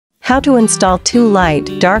How to install 2 light,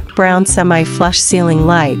 dark brown semi-flush ceiling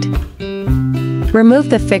light. Remove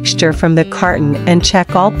the fixture from the carton and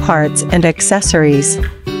check all parts and accessories.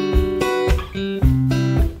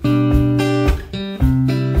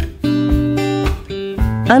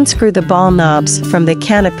 Unscrew the ball knobs from the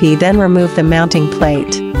canopy, then remove the mounting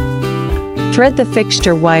plate. Thread the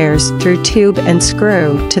fixture wires through tube and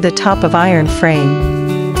screw to the top of iron frame.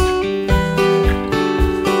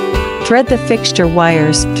 Thread the fixture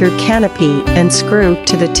wires through canopy and screw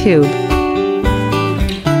to the tube.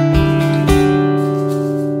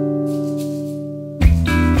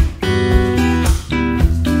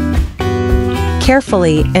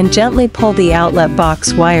 Carefully and gently pull the outlet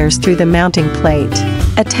box wires through the mounting plate.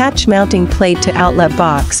 Attach mounting plate to outlet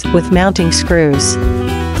box with mounting screws.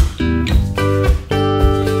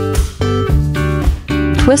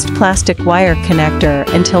 Twist plastic wire connector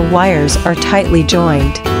until wires are tightly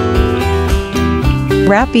joined.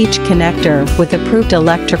 Wrap each connector with approved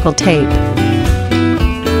electrical tape.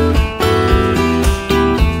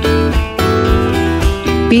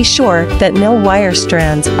 Be sure that no wire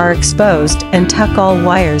strands are exposed and tuck all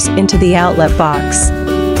wires into the outlet box.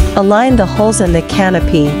 Align the holes in the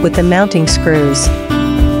canopy with the mounting screws.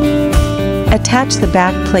 Attach the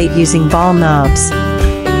back plate using ball knobs.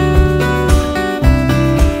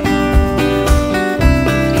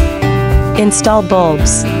 Install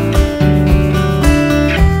bulbs.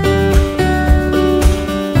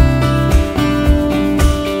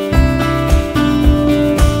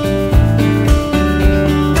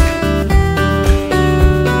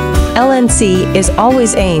 LNC is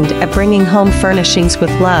always aimed at bringing home furnishings with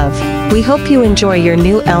love. We hope you enjoy your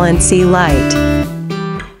new LNC light.